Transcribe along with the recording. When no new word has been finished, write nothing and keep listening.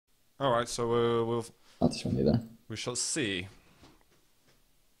Alright, so Not this one either. we shall see.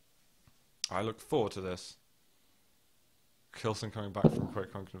 I look forward to this. Kilson coming back from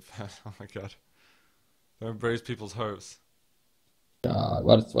Quick on Confess. Oh my god. Don't raise people's hopes. God,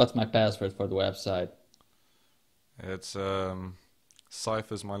 what's my password for the website? It's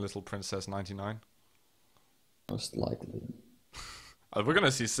Cypher's My Little Princess 99. Most likely. We're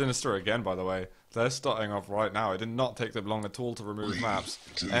gonna see Sinister again, by the way. They're starting off right now. It did not take them long at all to remove maps.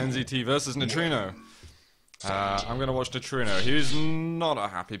 NZT versus Nitrino. I'm gonna watch Nitrino. He's not a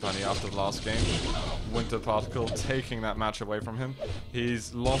happy bunny after the last game. Winter Particle taking that match away from him.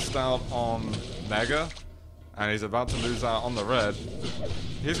 He's lost out on Mega, and he's about to lose out on the red.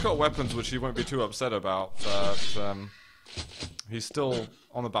 He's got weapons which he won't be too upset about, but he's still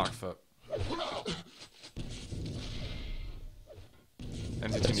on the back foot.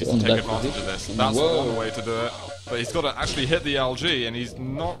 NZT needs to take advantage of this. That's one way to do it. But he's got to actually hit the LG, and he's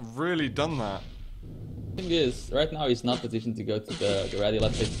not really done that. The thing is, right now he's not positioned to go to the ready.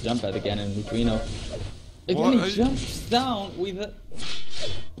 Let's say to jump at again in Nitrino. Again, he jumps down with the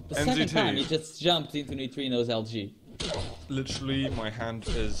second time he just jumped into Nitrino's LG. Literally, my hand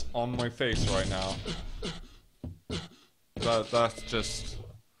is on my face right now. That's just...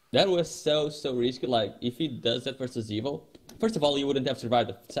 That was so risky. Like, if he does that versus Evil, first of all, he wouldn't have survived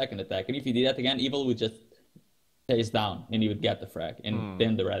the second attack. And if he did that again, Evil would just chase down and he would get the frag. And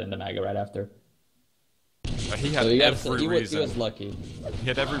then the red and the Mega right after. He had every reason. He was lucky. He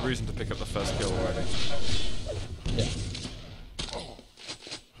had every reason to pick up the first kill already. Yeah.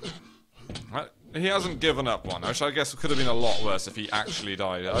 He hasn't given up one, which I guess could have been a lot worse if he actually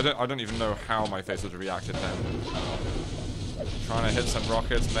died. I don't even know how my face would have reacted then. Trying to hit some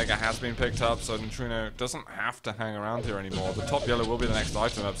rockets. Mega has been picked up, so Nitrino doesn't have to hang around here anymore. The top yellow will be the next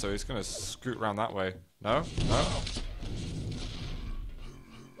item up, so he's going to scoot around that way. No? No?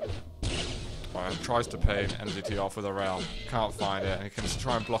 Tries to pay NZT off with a rail. Can't find it, and he can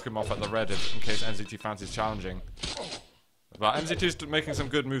try and block him off at the red in case NZT fancies challenging. But NZT's making some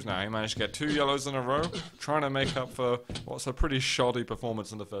good moves now. He managed to get 2 yellows in a row, trying to make up for what's a pretty shoddy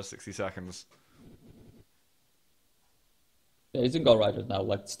performance in the first 60 seconds. Yeah, he's in goal right now.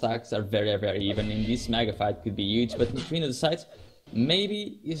 Like, stacks are very even. In this mega fight could be huge, but Nitrino decides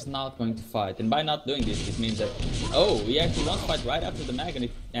maybe he's not going to fight. And by not doing this, it means that, oh, he actually wants to fight right after the mega. And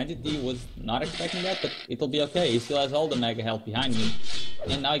if Entity was not expecting that, but it'll be okay. He still has all the mega health behind him.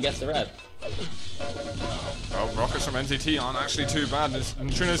 And now he gets the red. Well, rockets from NZT aren't actually too bad.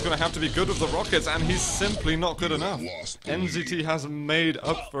 Nitrino's going to have to be good with the rockets, and he's simply not good enough. NZT has made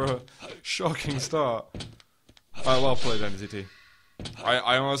up for a shocking start. Well played, NZT.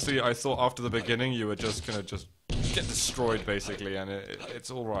 I honestly, I thought after the beginning you were just going to get destroyed, basically, and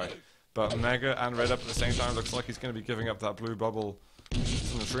it's alright. But Mega and Red up at the same time looks like he's going to be giving up that blue bubble to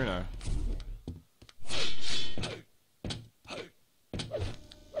Nitrino.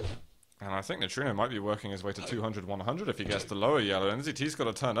 And I think Nitrino might be working his way to 200-100 if he gets the lower yellow. NZT's got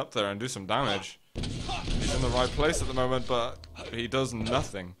to turn up there and do some damage. He's in the right place at the moment, but he does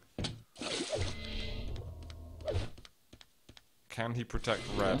nothing. Can he protect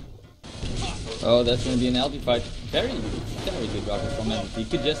Red? Oh, that's going to be an LG fight. Very good rocket from him. He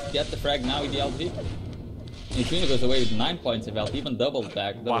could just get the frag now with the LG. Nitrino goes away with 9 points of health, even double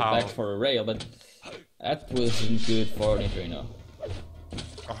back for a rail, but that wasn't good for Nitrino.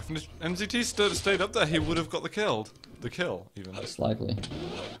 Oh, if NZT stayed up there, he would have got the kill, even. Most likely.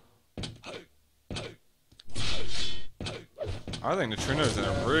 I think Nitrino's in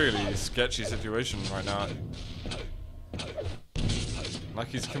a really sketchy situation right now. Like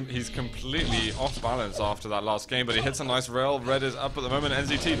he's completely off balance after that last game, but he hits a nice rail. Red is up at the moment.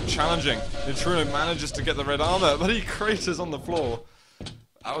 NZT challenging. Nitrino manages to get the red armor, but he craters on the floor.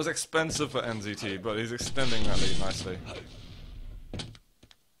 That was expensive for NZT, but he's extending that lead nicely.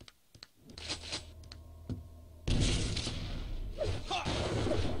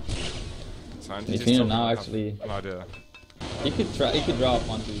 So Nitrino now actually. No idea. He could drop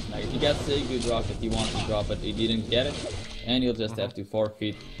onto his mega. If he gets a good rocket, he wants to drop it. He didn't get it. And he'll just have to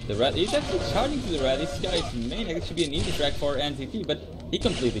forfeit the red. He's actually charging to the red. This guy's main it should be an easy track for NCT, but he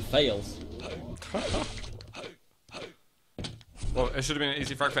completely fails. Well, it should have been an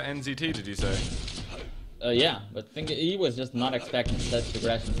easy frag for NZT, did you say? Yeah, but he was just not expecting such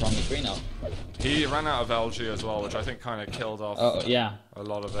aggression from Nitrino. He ran out of LG as well, which I think kind of killed off a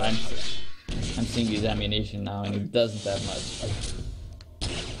lot of it. I'm seeing his ammunition now, and he doesn't have much.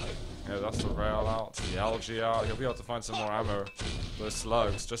 Yeah, that's the rail out, the LG out. He'll be able to find some more ammo for the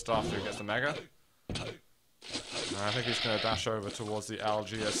slugs just after he gets the mega. And I think he's going to dash over towards the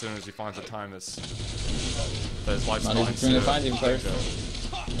LG as soon as he finds a time there's life He's trying to find him first.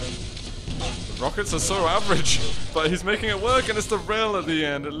 Rockets are so average, but he's making it work, and it's the rail at the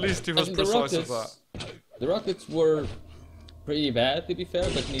end. At least he was precise with that. The Rockets were pretty bad, to be fair,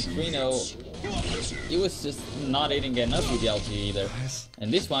 but Nitrino, he was just not hitting enough with the LG either.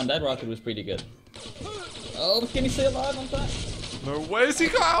 And this one, that Rocket was pretty good. Oh, can he stay alive on time? No ways he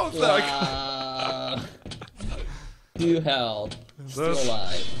got out there! Wow. 2 health. Still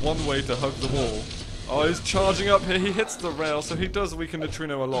alive. One way to hug the wall. Oh, he's charging up here. He hits the rail, so he does weaken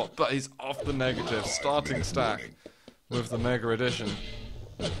Nitrino a lot, but he's off the negative. Starting stack with the Mega Edition.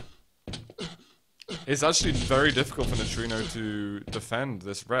 It's actually very difficult for Nitrino to defend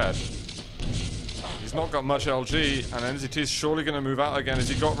this red. He's not got much LG, and NZT's surely going to move out again. Has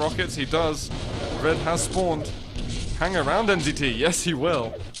he got rockets? He does. Red has spawned. Hang around, NZT. Yes, he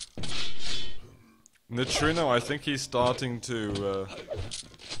will. Nitrino, I think he's starting to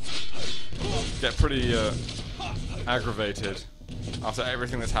get pretty aggravated after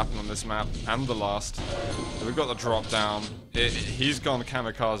everything that's happened on this map and the last. So we've got the drop down. He's gone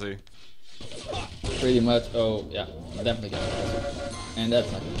kamikaze. Pretty much. Oh, yeah, definitely kamikaze. And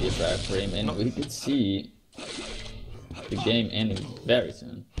that's not going to be a trap for him. And we could see the game ending very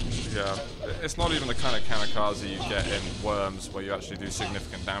soon. Yeah, it's not even the kind of kamikaze you get in Worms where you actually do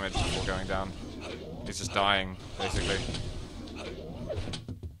significant damage before going down. He's just dying, basically.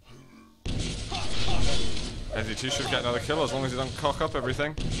 NZT should get another kill as long as he doesn't cock up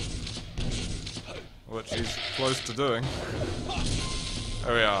everything. Which he's close to doing.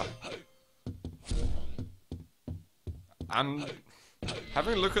 There we are. And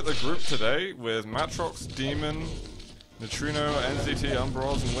having a look at the group today with Matrox, Demon, Nitrino, NZT,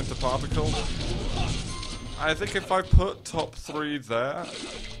 Umbros, and Winter Particle, I think if I put top 3 there,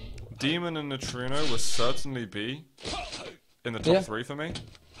 Demon and Nitrino would certainly be in the top 3 for me.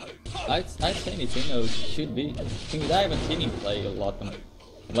 I'd say Nitrino should be. I haven't seen him play a lot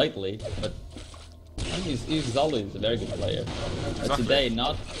lately, but he's always a very good player. Exactly. But today,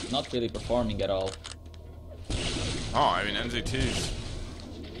 not really performing at all. Oh, I mean, NZT's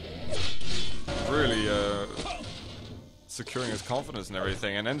really securing his confidence and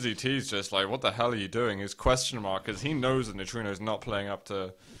everything, and NZT's just like, what the hell are you doing? His question mark, because he knows that Nitrino's not playing up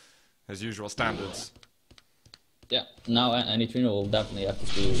to his usual standards. Yeah, now Nitrino will definitely have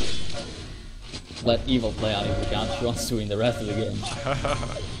to let Evil play on his account if he wants to win the rest of the game.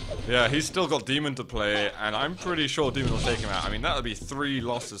 Yeah, he's still got Demon to play, and I'm pretty sure Demon will take him out. I mean, that would be 3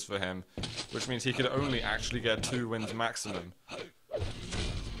 losses for him, which means he could only actually get 2 wins maximum.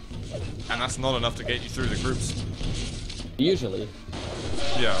 And that's not enough to get you through the groups. Usually.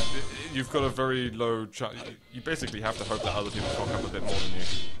 Yeah, you've got a very low chance. You basically have to hope that other people cock up a bit more than you.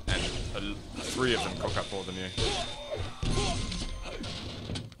 And 3 of them cock up more than you.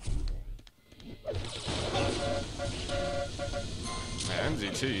 Man,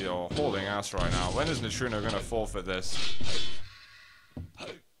 NZT are hauling ass right now. When is Nitrino going to forfeit this?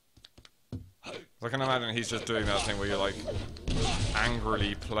 I can imagine he's just doing that thing where you're like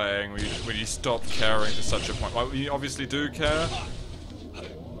angrily playing, where you stop caring to such a point. Well, you obviously do care,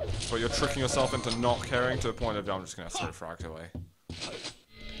 but you're tricking yourself into not caring to a point of, I'm just going to throw frags away.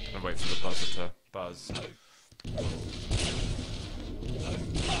 And wait for the buzzer to buzz.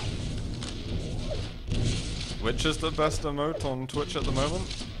 Which is the best emote on Twitch at the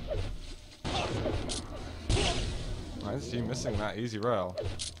moment? Why is he missing that easy rail?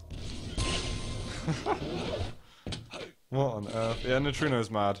 What on earth? Yeah,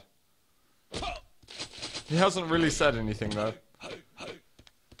 Nitrino's mad. He hasn't really said anything though.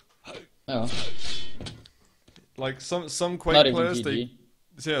 Oh. Like some Quake players,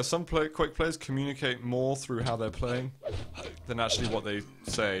 some Quake players communicate more through how they're playing than actually what they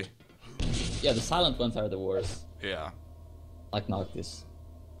say. Yeah, the silent ones are the worst. Yeah. Like Noctis.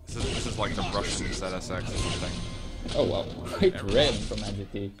 This is like the Russian ZSX or something. Oh wow, great railing from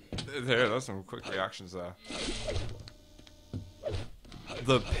NZT. Yeah, there's some quick reactions there.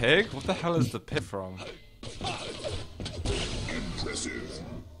 The pig? What the hell is the pig from? Impressive.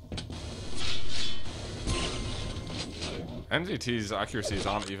 NZT's accuracies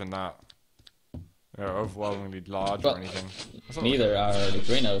aren't even that overwhelmingly large or anything. Neither are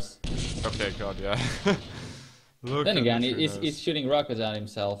Nitrino's. Okay, god, yeah. Then again, he's shooting rockets at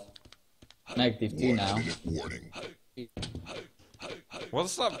himself. -2 now. Warning.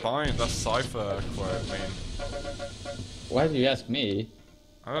 What's that cipher quote mean? Why do you ask me?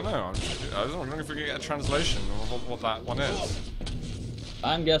 I don't know. I was wondering if we could get a translation of what that one is.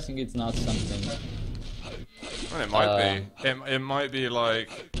 I'm guessing it's not something. Well, it might be. It might be like,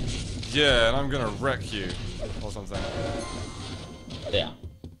 yeah, and I'm gonna wreck you, or something. Yeah.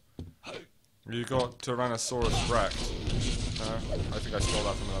 You got Tyrannosaurus wrecked. I think I stole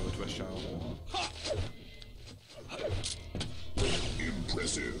that from another Twitch channel.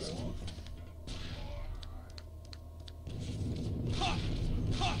 Impressive.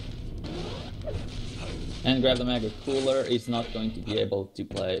 And Grab the Mega Cooler is not going to be able to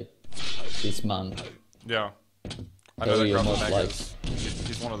play this month. Yeah. I So know that you're Grab the most Mega like- is,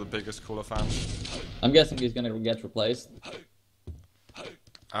 he's one of the biggest Cooler fans. I'm guessing he's gonna get replaced.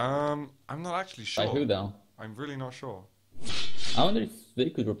 I'm not actually sure. By who though? I'm really not sure. I wonder if they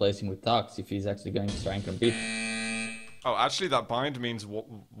could replace him with Tox if he's actually going to try and compete. Oh, actually, that bind means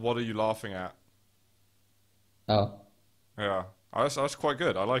what are you laughing at? Oh. Yeah, that's quite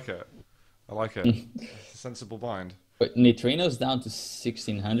good. I like it. I like it. It's a sensible bind. Wait, Nitrino's down to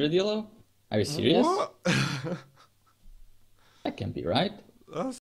 1600 yellow? Are you serious? What? That can't be right. That's